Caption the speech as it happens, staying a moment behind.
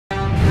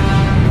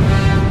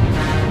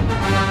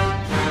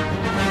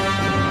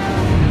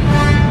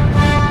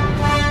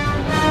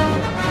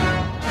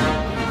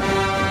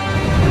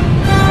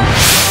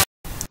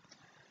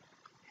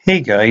Hey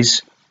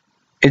guys,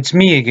 it's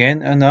me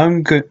again, and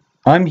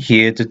I'm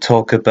here to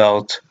talk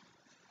about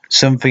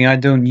something I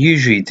don't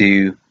usually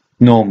do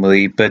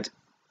normally, but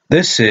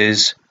this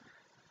is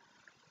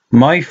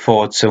my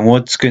thoughts on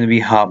what's going to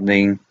be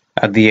happening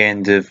at the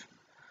end of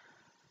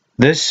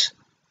this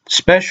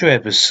special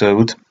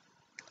episode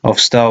of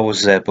Star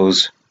Wars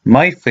Rebels.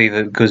 My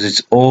favorite because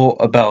it's all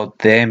about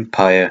the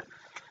Empire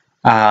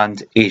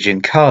and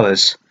Agent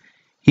Kallas.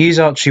 He's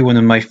actually one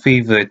of my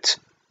favorite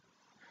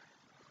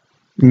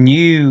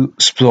new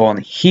spawn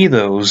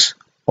heroes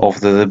of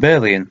the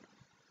rebellion.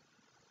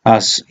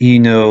 As you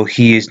know,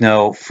 he is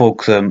now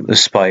Fulcrum, the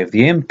spy of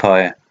the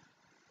Empire.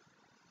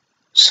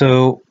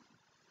 So,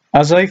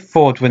 as I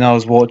thought when I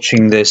was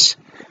watching this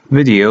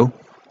video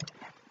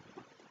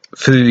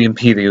through the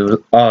Imperial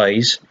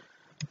Eyes,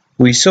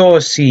 we saw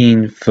a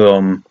scene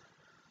from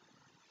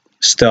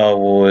Star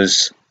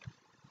Wars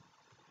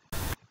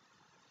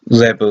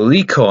Rebel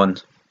Recon.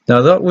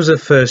 Now that was a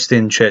first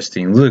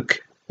interesting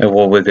look at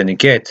what we're going to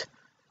get.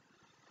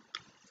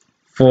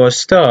 For a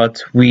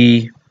start,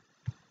 Agent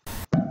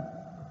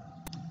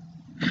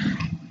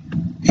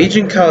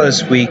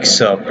Kallas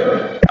wakes up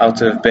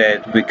out of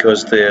bed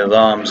because the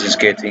alarms is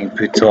getting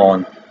put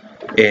on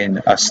in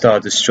a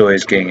Star Destroyer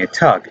is getting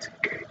attacked.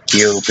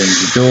 He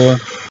opens the door.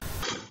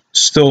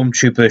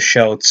 Stormtrooper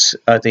shouts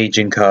at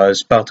Agent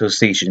Kallas, "Battle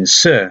station,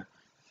 sir."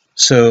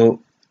 So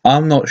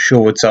I'm not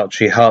sure what's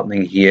actually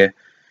happening here.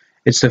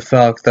 It's the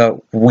fact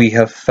that we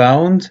have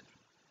found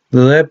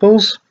the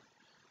rebels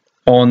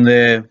on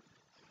the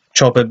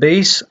chopper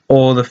base,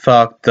 or the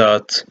fact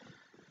that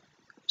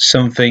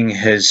something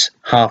has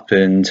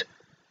happened,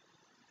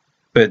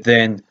 but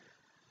then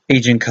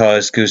Agent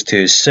Kallas goes to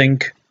his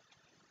sink,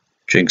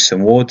 drinks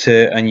some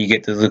water, and you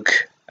get to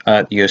look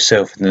at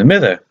yourself in the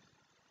mirror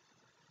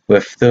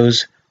with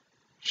those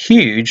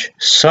huge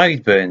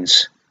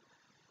sideburns.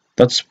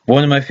 That's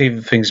one of my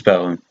favorite things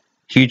about him,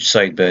 huge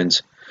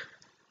sideburns.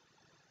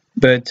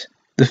 But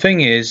the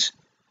thing is,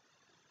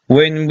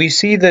 when we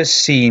see this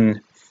scene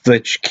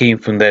which came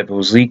from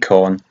Rebels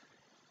Recon,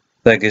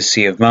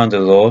 Legacy of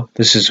Mandalore,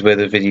 this is where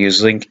the video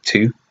is linked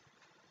to.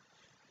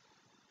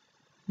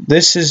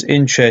 This is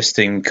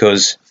interesting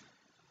because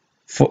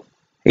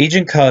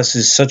Agent Kallas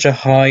is such a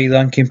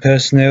high-ranking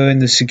personnel in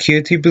the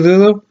Security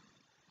Bureau.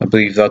 I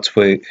believe that's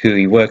who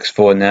he works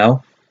for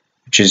now,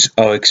 which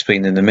I'll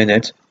explain in a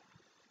minute.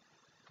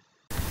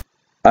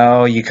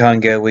 Oh, you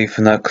can't get away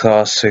from that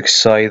classic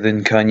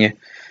siren, can you?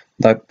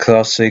 That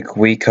classic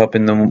wake up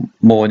in the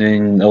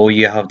morning, all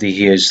you have to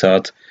hear is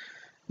that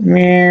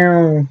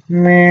meow,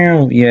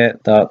 meow. Yeah,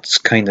 that's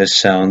kind of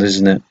sound,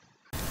 isn't it?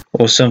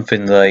 Or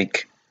something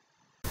like,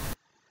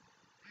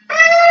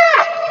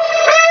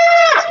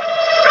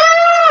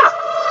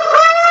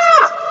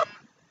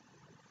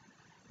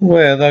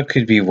 well, that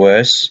could be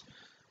worse,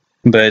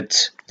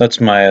 but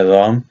that's my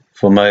alarm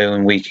for my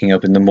own waking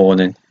up in the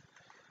morning.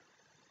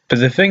 But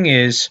the thing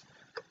is,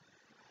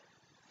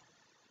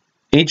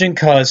 Agent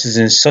Kallas is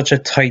in such a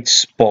tight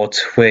spot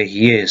where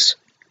he is.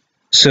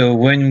 So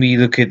when we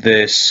look at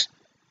this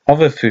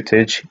other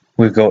footage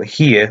we've got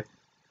here,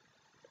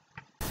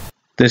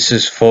 this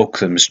is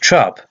Fulcrum's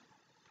trap.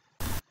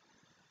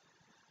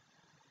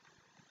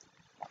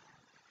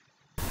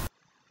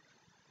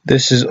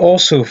 This is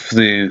also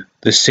through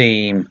the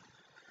same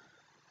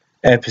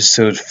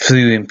episode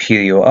through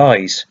Imperial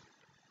Eyes.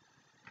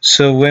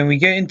 So when we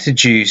get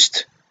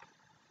introduced,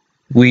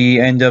 we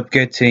end up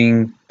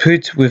getting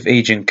put with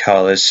Agent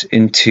Kallas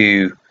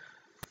into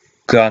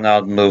Grand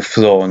Admiral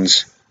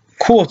Thrawn's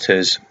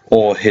quarters,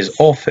 or his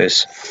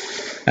office,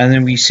 and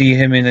then we see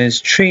him in his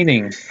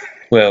fighting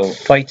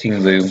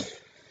room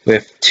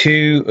with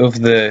two of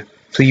the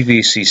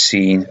previously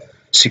seen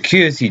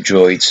security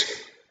droids,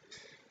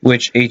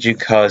 which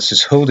Agent Kallas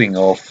is holding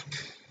off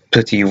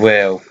pretty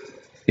well.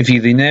 If you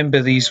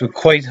remember, these were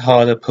quite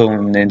hard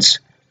opponents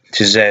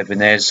to Zeb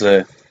and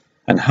Ezra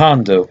and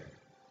Hondo,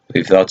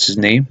 if that's his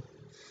name.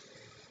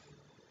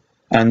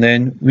 And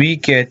then we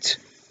get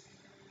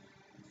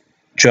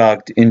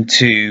dragged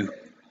into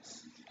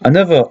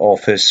another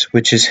office,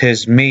 which is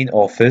his main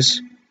office.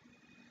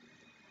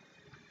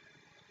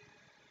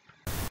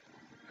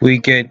 We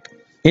get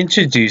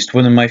introduced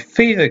one of my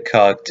favorite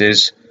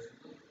characters,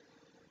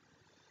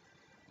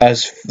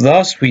 as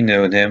last we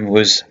known him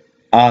was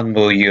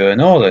Admiral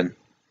Ewan Orlan,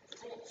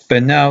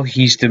 but now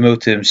he's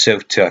demoted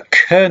himself to a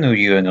Colonel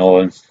Ewan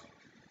Orlan.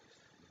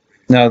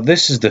 Now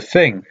this is the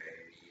thing,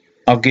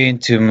 I'll get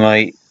into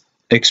my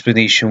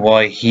explanation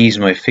why he's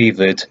my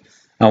favorite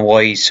and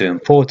why he's so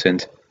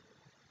important.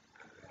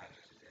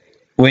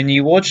 When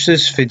you watch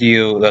this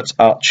video that's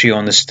actually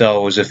on the Star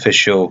Wars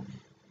official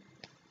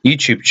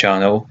YouTube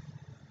channel,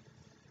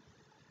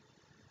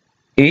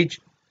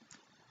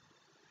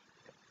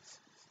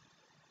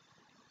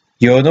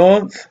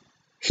 Yonov,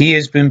 he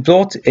has been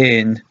brought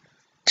in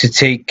to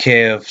take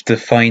care of, to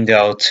find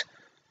out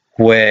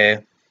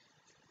where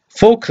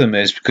Fulcrum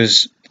is,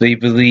 because they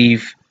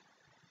believe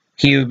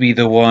he would be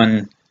the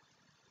one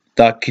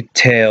that could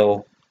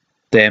tell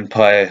the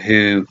Empire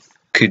who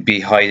could be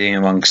hiding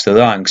amongst the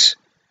ranks.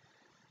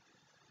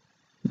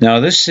 Now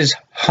this is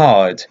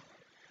hard,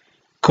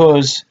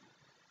 because,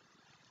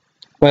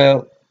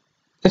 well,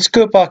 let's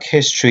go back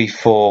history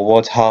for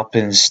what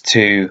happens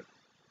to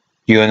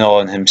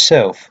Yuan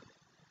himself.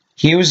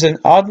 He was an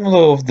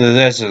admiral of the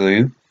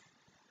Resolute.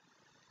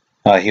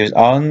 He was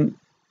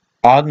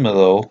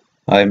admiral.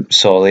 I'm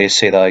sorry, I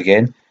say that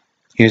again.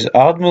 He was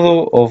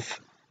admiral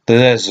of the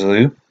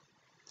Resolute,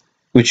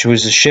 which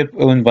was a ship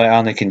owned by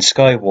Anakin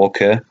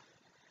Skywalker.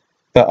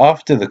 But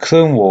after the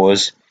Clone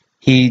Wars,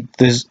 he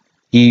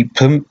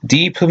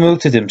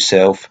depromoted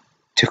himself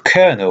to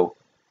colonel,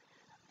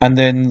 and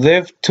then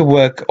lived to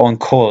work on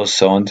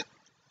Coruscant,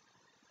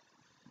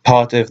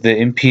 part of the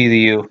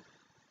Imperial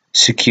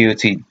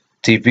Security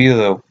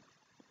Bureau.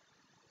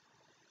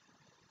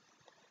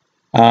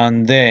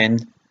 And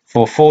then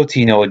for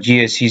 14 odd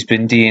years he's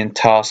been doing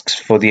tasks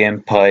for the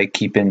Empire,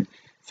 keeping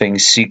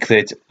things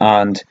secret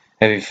and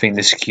everything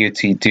the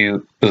Security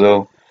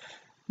Bureau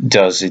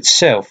does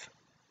itself.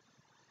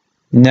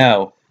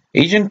 Now,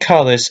 Agent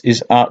Kallas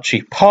is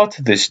actually part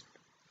of this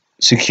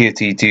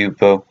Security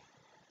Bureau,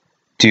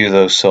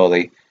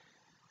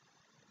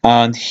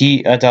 and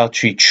he had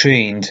actually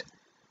trained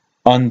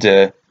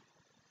under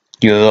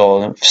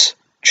Yurov's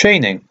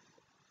training,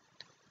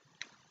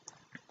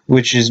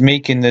 which is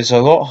making this a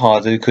lot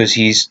harder because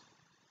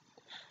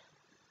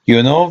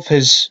Yurov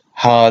has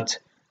had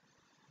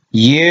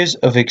years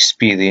of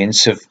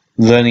experience of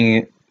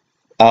learning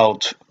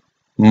out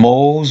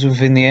moles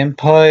within the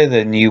Empire.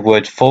 The new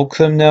word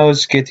fulcrum now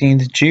is getting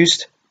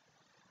introduced,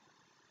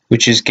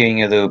 which is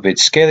getting a little bit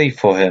scary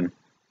for him,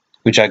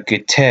 which I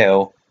could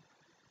tell.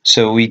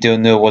 So we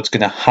don't know what's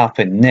going to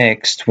happen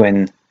next,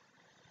 when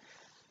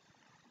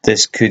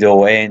this could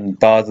all end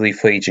badly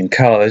for Agent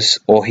Kallas,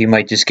 or he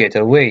might just get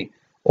away,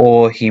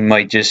 or he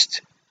might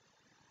just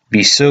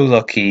be so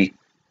lucky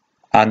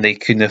and they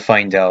couldn't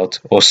find out,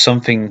 or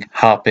something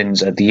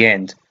happens at the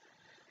end,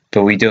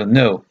 but we don't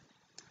know.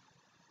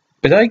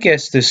 But I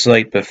guessed this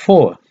right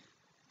before.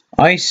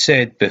 I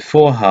said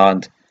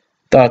beforehand,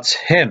 that's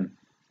him.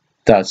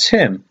 That's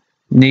him.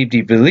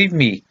 Nobody believed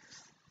me.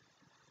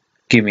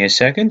 Give me a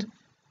second.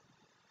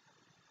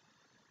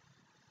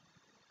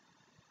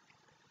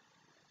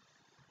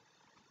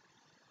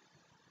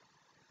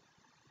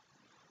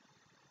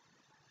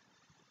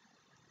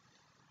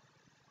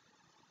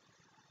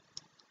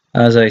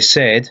 As I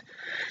said,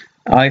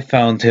 I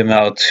found him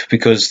out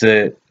because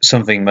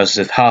something must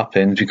have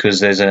happened, because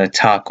there's an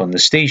attack on the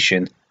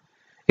station.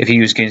 If he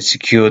was getting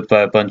secured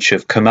by a bunch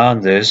of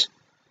commanders,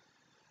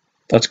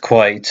 that's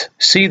quite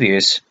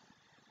serious.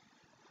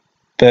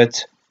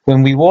 But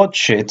when we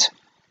watch it,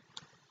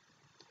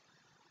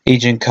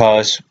 Agent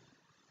Kallas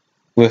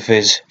with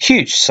his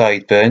huge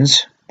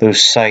sideburns,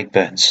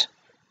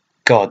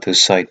 God,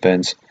 those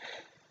sideburns,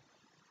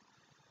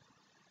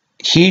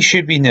 he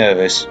should be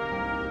nervous.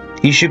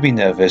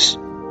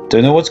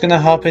 Don't know what's going to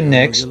happen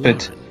next, but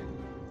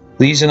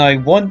the reason I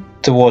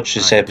want to watch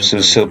this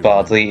episode so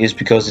badly is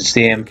because it's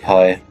the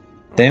Empire.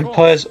 The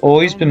Empire's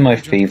always been my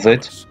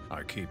favourite,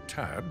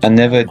 and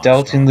never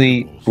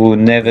doubtingly will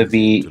never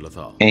be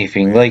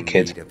anything like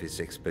it.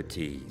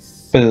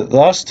 But the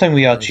last time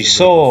we actually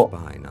saw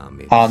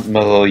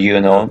Admiral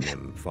Yuan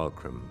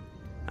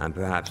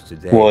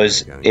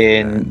was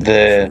in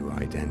the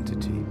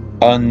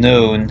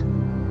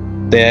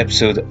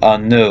episode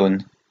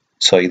Unknown.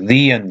 Sorry,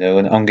 The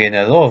Unknown. I'm getting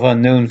a lot of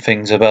unknown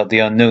things about The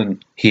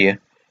Unknown here.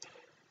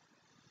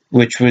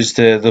 Which was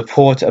the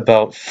report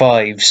about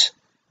Fives,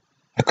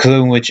 a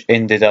clone which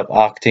ended up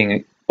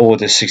acting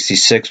Order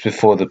 66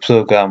 before the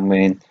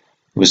programming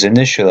was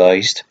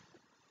initialized,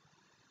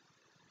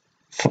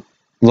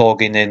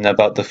 logging in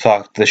about the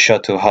fact the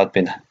shuttle had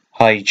been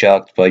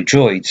hijacked by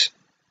droids.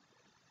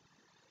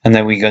 And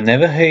then we could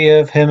never hear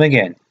of him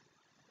again.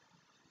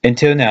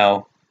 Until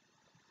now,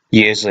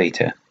 years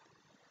later.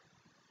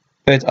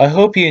 But I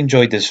hope you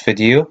enjoyed this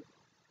video.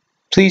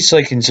 Please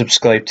like and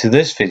subscribe to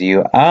this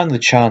video and the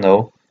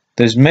channel.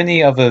 There's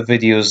many other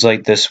videos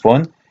like this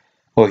one,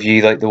 or if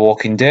you like The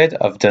Walking Dead,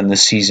 I've done the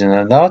season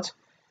on that.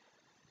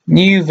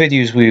 New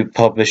videos we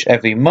publish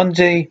every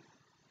Monday,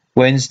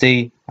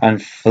 Wednesday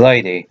and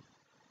Friday.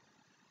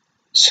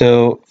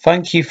 So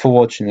thank you for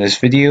watching this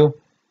video,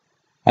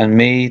 and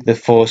may the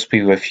Force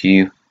be with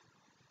you.